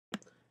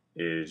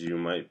is you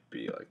might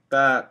be like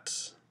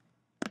that,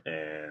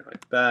 and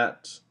like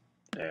that,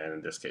 and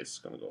in this case, it's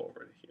going to go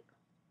over to here.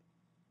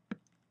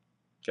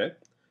 Okay.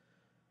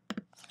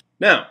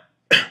 Now,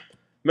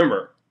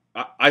 remember,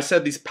 I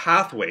said these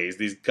pathways,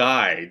 these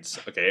guides,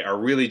 okay, are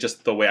really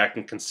just the way I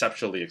can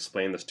conceptually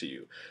explain this to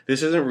you.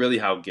 This isn't really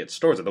how Git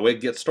stores it. The way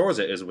Git stores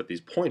it is with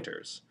these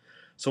pointers.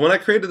 So when I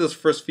created this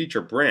first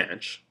feature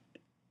branch,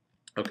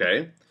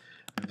 okay,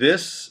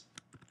 this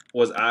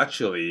was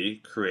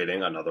actually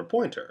creating another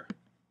pointer.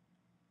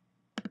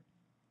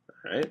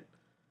 All right.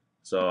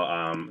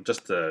 So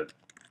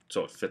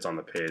so it fits on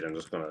the page, I'm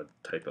just going to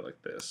type it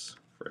like this,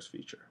 first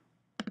feature.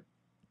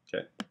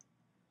 Okay.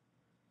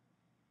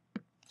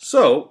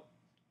 So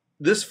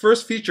this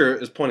first feature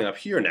is pointing up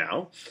here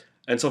now.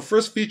 And so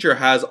first feature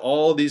has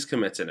all these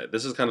commits in it.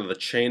 This is kind of the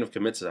chain of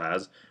commits it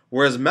has.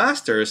 Whereas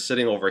master is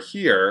sitting over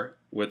here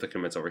with the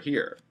commits over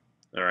here.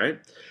 All right.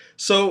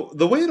 So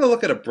the way to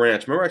look at a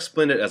branch, remember I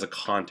explained it as a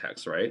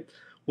context, right?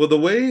 Well, the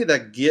way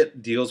that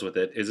Git deals with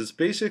it is it's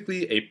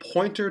basically a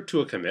pointer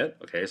to a commit.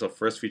 Okay, so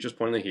first feature is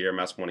pointing here,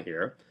 master pointing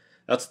here.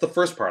 That's the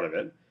first part of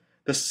it.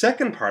 The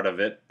second part of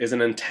it is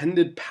an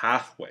intended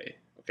pathway.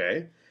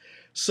 Okay.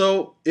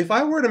 So if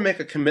I were to make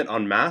a commit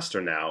on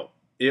master now,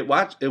 it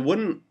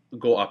wouldn't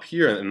go up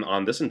here and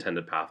on this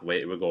intended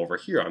pathway. It would go over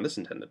here on this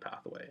intended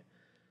pathway.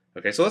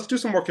 Okay, so let's do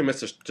some more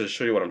commits to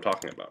show you what I'm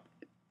talking about.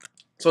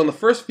 So in the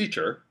first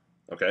feature,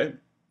 okay,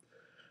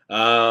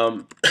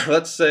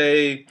 let's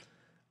say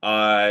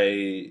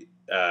am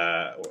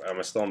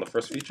I still on the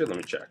first feature? Let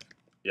me check.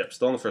 Yep,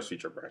 still on the first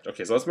feature branch.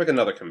 Okay, so let's make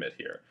another commit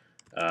here.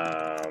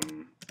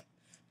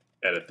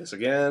 Edit this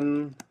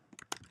again.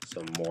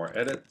 Some more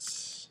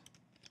edits.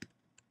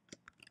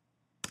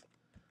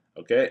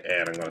 Okay,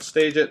 and I'm going to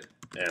stage it,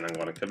 and I'm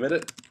going to commit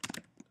it.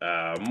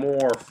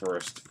 More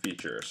first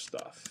feature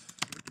stuff.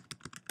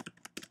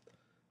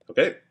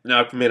 Okay, now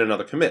I've made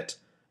another commit.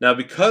 Now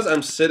because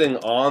I'm sitting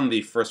on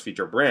the first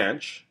feature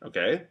branch,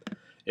 okay,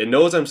 it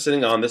knows I'm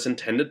sitting on this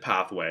intended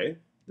pathway,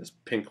 this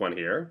pink one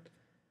here,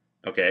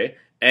 okay,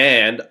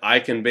 and I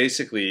can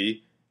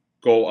basically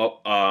go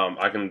up,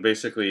 I can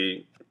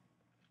basically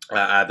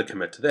add the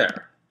commit to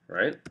there,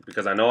 right?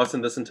 Because I know it's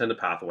in this intended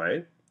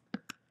pathway.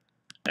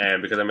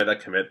 And because I made that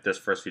commit, this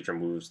first feature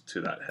moves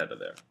to that header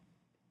there.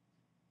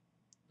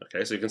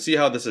 Okay, so you can see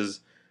how this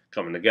is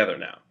coming together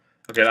now.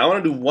 Okay, now I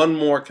want to do one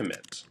more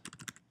commit.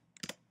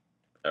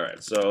 All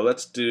right, so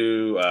let's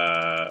do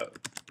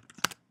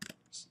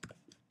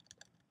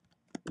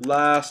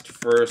last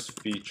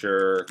first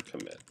feature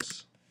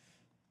commit.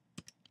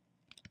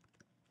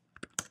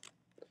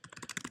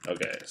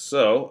 Okay,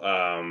 so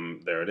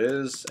there it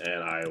is,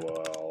 and I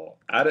will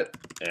add it,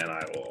 and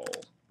I will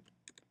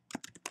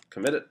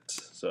commit it.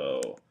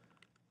 So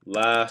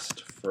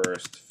last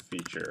first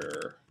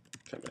feature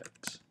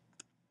commit.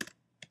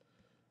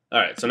 All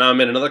right, so now I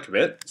made another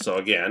commit. So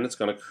again, it's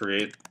going to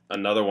create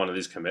another one of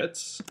these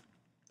commits.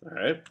 All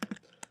right,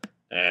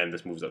 and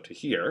this moves up to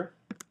here.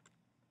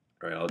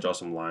 All right, I'll draw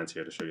some lines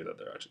here to show you that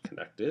they're actually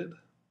connected.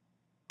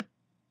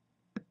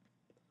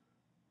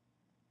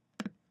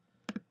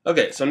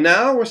 Okay, so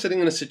now we're sitting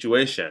in a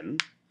situation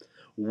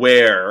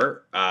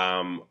where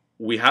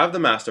we have the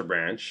master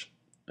branch,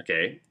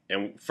 okay,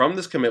 and from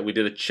this commit we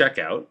did a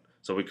checkout.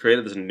 So we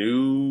created this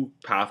new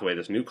pathway,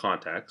 this new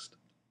context,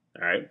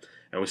 all right,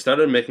 and we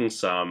started making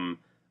some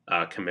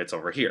commits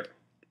over here.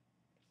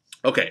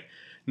 Okay,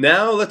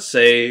 now let's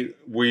say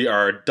we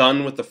are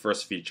done with the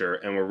first feature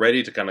and we're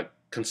ready to kind of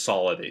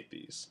consolidate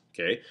these,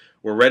 okay?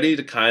 We're ready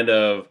to kind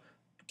of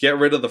get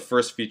rid of the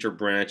first feature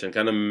branch and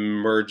kind of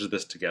merge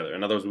this together.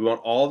 In other words, we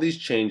want all these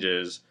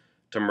changes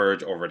to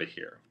merge over to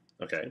here,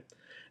 okay?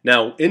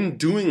 Now, in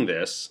doing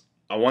this,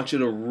 I want you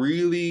to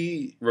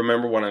really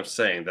remember what I'm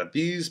saying, that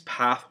these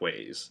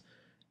pathways,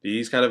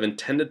 these kind of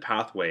intended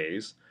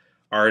pathways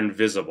are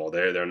invisible.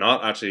 They're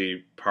not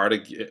actually part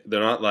of Git. They're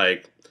not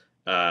like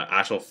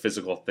actual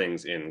physical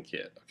things in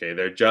Git, okay?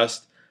 They're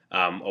just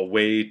a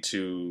way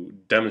to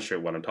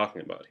demonstrate what I'm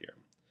talking about here.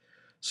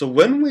 So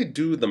when we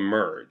do the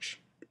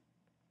merge,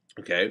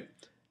 okay,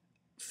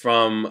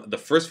 from the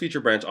first feature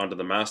branch onto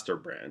the master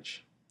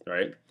branch,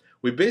 right?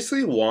 We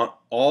basically want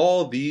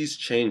all these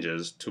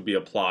changes to be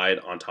applied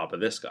on top of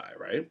this guy,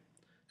 right?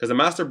 Because the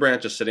master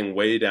branch is sitting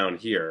way down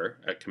here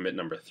at commit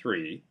number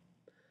 3,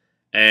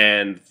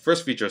 and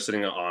first feature is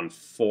sitting on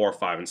 4,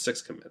 5, and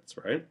 6 commits,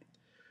 right?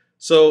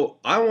 So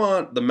I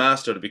want the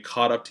master to be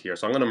caught up to here,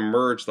 so I'm going to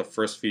merge the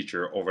first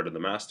feature over to the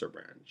master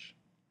branch,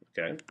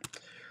 okay?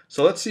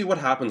 So let's see what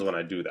happens when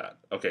I do that.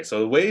 Okay, so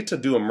the way to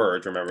do a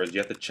merge, remember, is you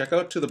have to check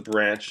out to the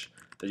branch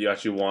that you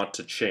actually want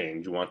to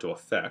change, you want to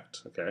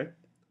affect, okay?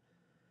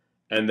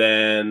 And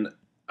then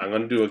I'm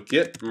going to do a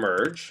git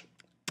merge,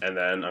 and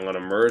then I'm going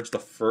to merge the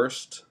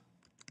first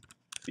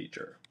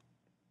feature,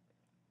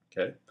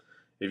 okay?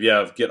 If you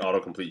have git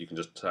autocomplete, you can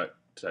just type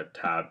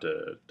tab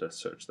to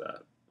search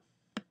that.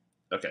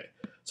 Okay,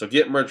 so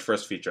git merge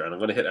first feature, and I'm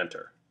going to hit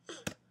enter.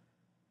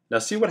 Now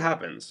see what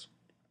happens.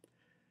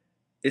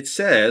 It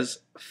says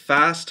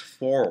fast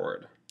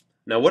forward.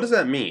 Now what does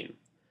that mean?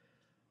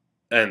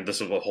 And this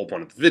is the whole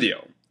point of the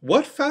video.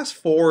 what fast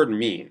forward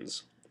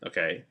means,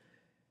 okay,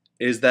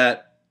 is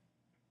that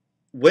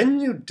when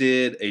you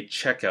did a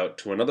checkout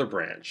to another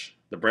branch,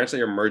 the branch that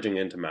you're merging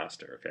into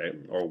master, okay,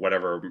 or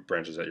whatever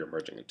branches that you're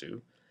merging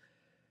into,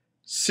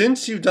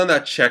 since you've done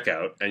that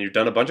checkout and you've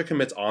done a bunch of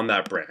commits on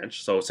that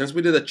branch, so since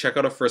we did a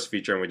checkout of first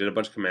feature and we did a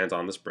bunch of commands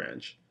on this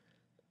branch,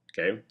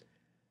 okay,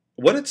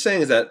 what it's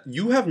saying is that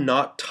you have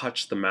not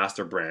touched the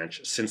master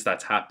branch since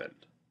that's happened.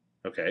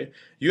 Okay,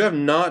 you have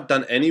not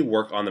done any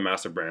work on the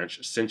master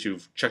branch since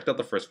you've checked out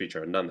the first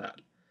feature and done that.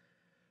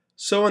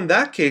 So in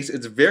that case,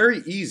 it's very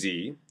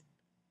easy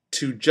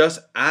to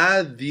just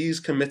add these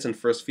commits in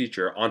first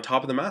feature on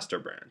top of the master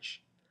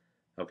branch.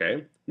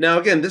 Okay. Now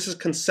again, this is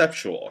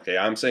conceptual. Okay,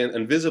 I'm saying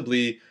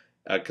invisibly,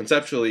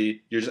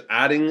 conceptually, you're just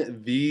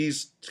adding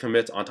these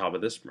commits on top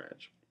of this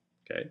branch.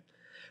 Okay.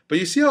 But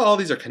you see how all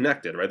these are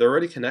connected, right? They're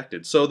already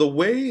connected. So the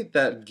way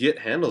that Git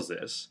handles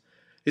this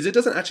is it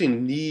doesn't actually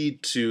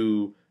need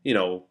to,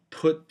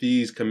 put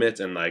these commits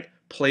and like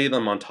play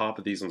them on top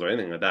of these ones or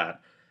anything like that.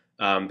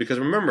 Because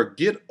remember,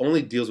 Git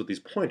only deals with these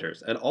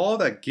pointers, and all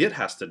that Git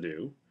has to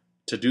do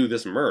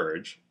this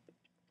merge,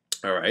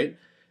 all right,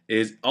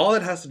 is all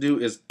it has to do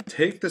is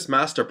take this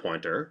master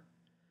pointer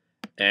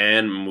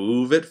and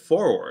move it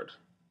forward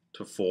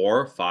to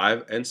 4,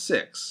 5, and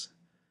 6.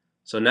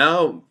 So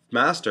now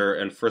master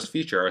and first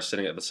feature are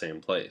sitting at the same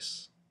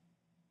place.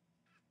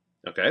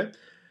 Okay?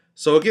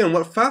 So again,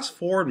 what fast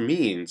forward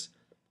means,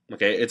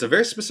 okay, it's a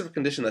very specific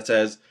condition that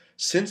says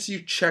since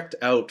you checked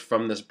out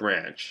from this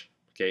branch,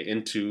 okay,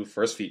 into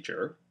first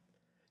feature,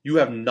 you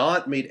have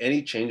not made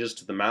any changes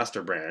to the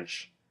master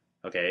branch,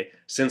 okay,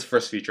 since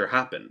first feature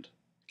happened.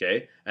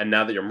 Okay? And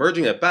now that you're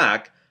merging it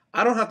back,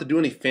 I don't have to do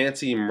any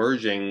fancy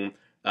merging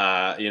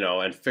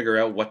and figure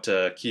out what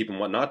to keep and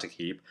what not to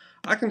keep.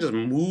 I can just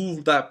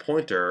move that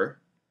pointer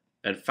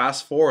and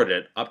fast forward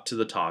it up to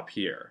the top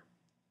here.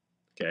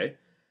 Okay?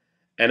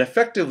 And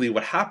effectively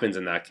what happens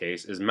in that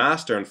case is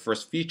master and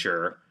first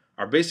feature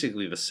are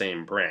basically the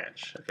same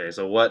branch. Okay,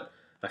 so what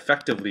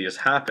effectively is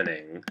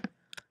happening,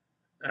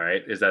 all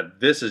right, is that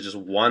this is just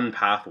one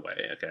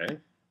pathway, okay?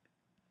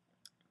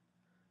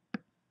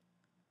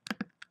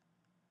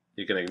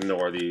 You can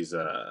ignore these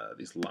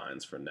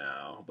lines for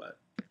now, but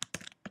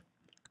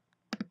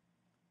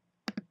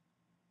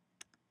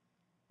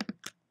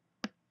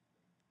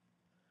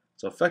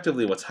so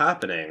effectively what's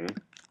happening,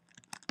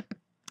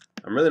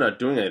 I'm really not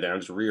doing anything, I'm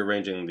just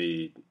rearranging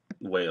the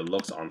way it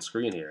looks on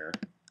screen here,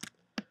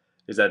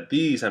 is that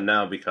these have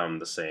now become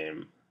the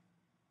same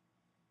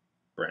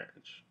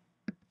branch.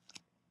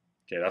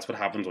 Okay, that's what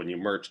happens when you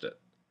merged it.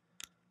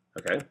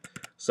 Okay,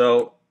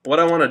 so what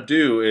I want to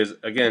do is,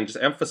 again,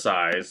 just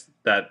emphasize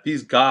that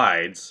these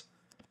guides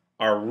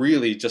are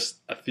really just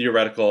a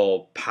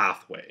theoretical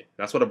pathway.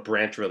 That's what a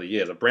branch really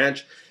is. A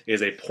branch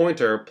is a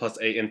pointer plus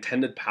a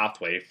intended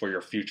pathway for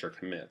your future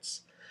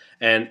commits.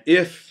 And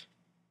if,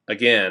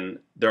 again,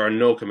 there are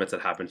no commits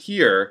that happen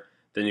here,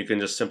 then you can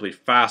just simply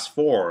fast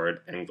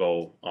forward and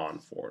go on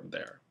forward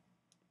there.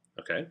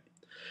 Okay?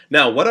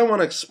 Now, what I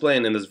want to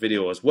explain in this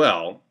video as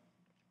well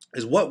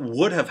is what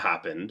would have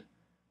happened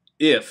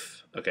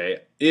if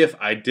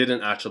I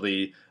didn't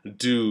actually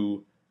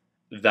do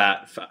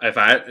that, if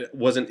I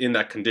wasn't in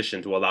that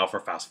condition to allow for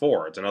fast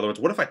forwards. In other words,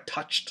 what if I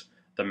touched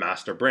the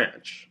master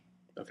branch?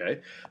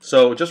 Okay,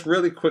 so just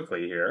really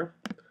quickly here,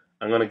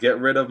 I'm going to get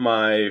rid of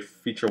my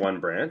feature 1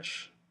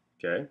 branch,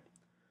 okay,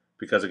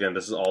 because again,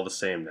 this is all the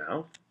same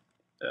now.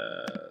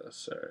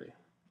 Sorry.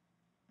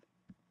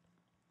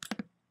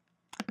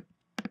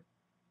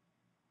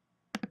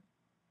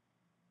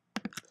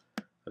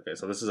 Okay,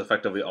 so this is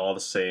effectively all the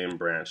same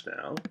branch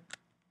now.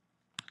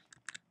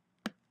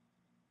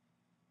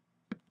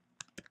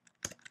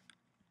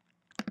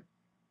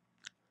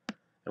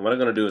 And what I'm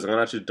going to do is I'm going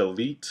to actually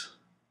delete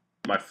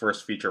my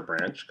first feature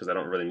branch because I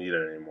don't really need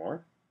it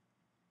anymore.